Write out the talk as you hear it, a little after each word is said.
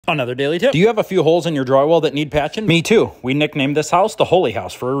Another daily tip. Do you have a few holes in your drywall that need patching? Me too. We nicknamed this house the Holy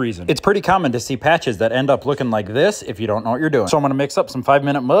House for a reason. It's pretty common to see patches that end up looking like this if you don't know what you're doing. So I'm going to mix up some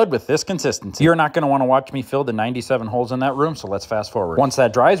 5-minute mud with this consistency. You're not going to want to watch me fill the 97 holes in that room, so let's fast forward. Once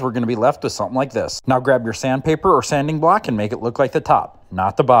that dries, we're going to be left with something like this. Now grab your sandpaper or sanding block and make it look like the top,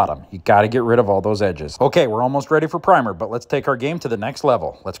 not the bottom. You got to get rid of all those edges. Okay, we're almost ready for primer, but let's take our game to the next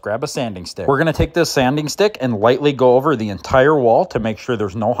level. Let's grab a sanding stick. We're going to take this sanding stick and lightly go over the entire wall to make sure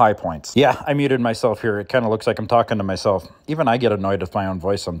there's no high points. Yeah, I muted myself here. It kind of looks like I'm talking to myself. Even I get annoyed with my own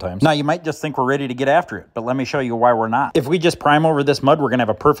voice sometimes. Now, you might just think we're ready to get after it, but let me show you why we're not. If we just prime over this mud, we're going to have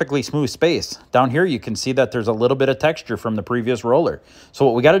a perfectly smooth space. Down here, you can see that there's a little bit of texture from the previous roller. So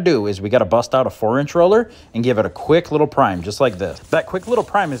what we got to do is we got to bust out a 4-inch roller and give it a quick little prime, just like this. That quick little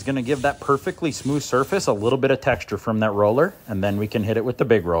prime is going to give that perfectly smooth surface a little bit of texture from that roller, and then we can hit it with the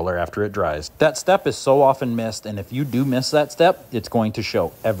big roller after it dries. That step is so often missed, and if you do miss that step, it's going to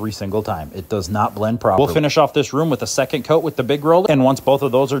show every single time. It does not blend properly. We'll finish off this room with a second coat with the big roller, and once both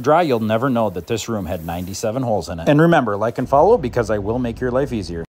of those are dry, you'll never know that this room had 97 holes in it. And remember, like and follow, because I will make your life easier.